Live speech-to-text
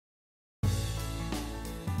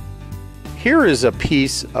Here is a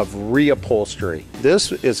piece of reupholstery.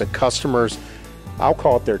 This is a customer's, I'll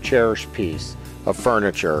call it their cherished piece of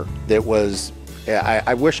furniture that was,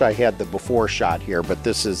 I wish I had the before shot here, but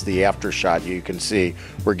this is the after shot. You can see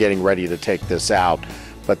we're getting ready to take this out.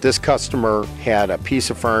 But this customer had a piece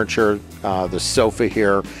of furniture, the sofa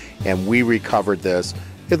here, and we recovered this.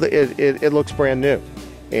 It looks brand new.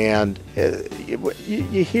 And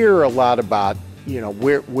you hear a lot about,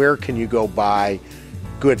 where can you go buy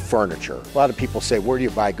good furniture? A lot of people say, where do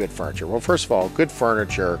you buy good furniture? Well, first of all, good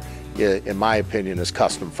furniture, in my opinion, is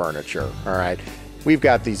custom furniture, all right? We've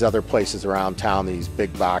got these other places around town, these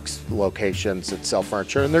big box locations that sell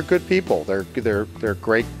furniture, and they're good people. They're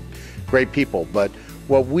great people. But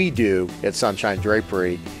what we do at Sunshine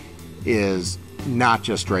Drapery is not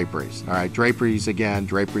just draperies, all right? Draperies, again,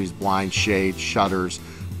 draperies, blinds, shades, shutters,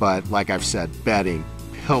 but like I've said, bedding,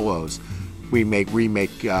 pillows. We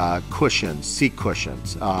remake cushions, seat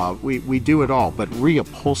cushions. We do it all, but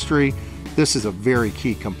reupholstery, this is a very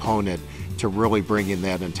key component to really bringing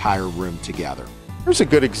that entire room together. Here's a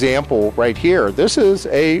good example right here. This is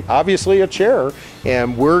obviously a chair,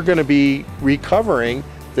 and we're going to be recovering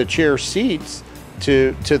the chair seats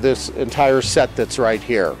to this entire set that's right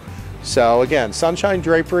here. So again, Sunshine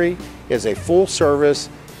Drapery is a full service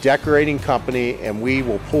decorating company, and we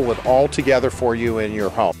will pull it all together for you in your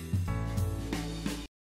home.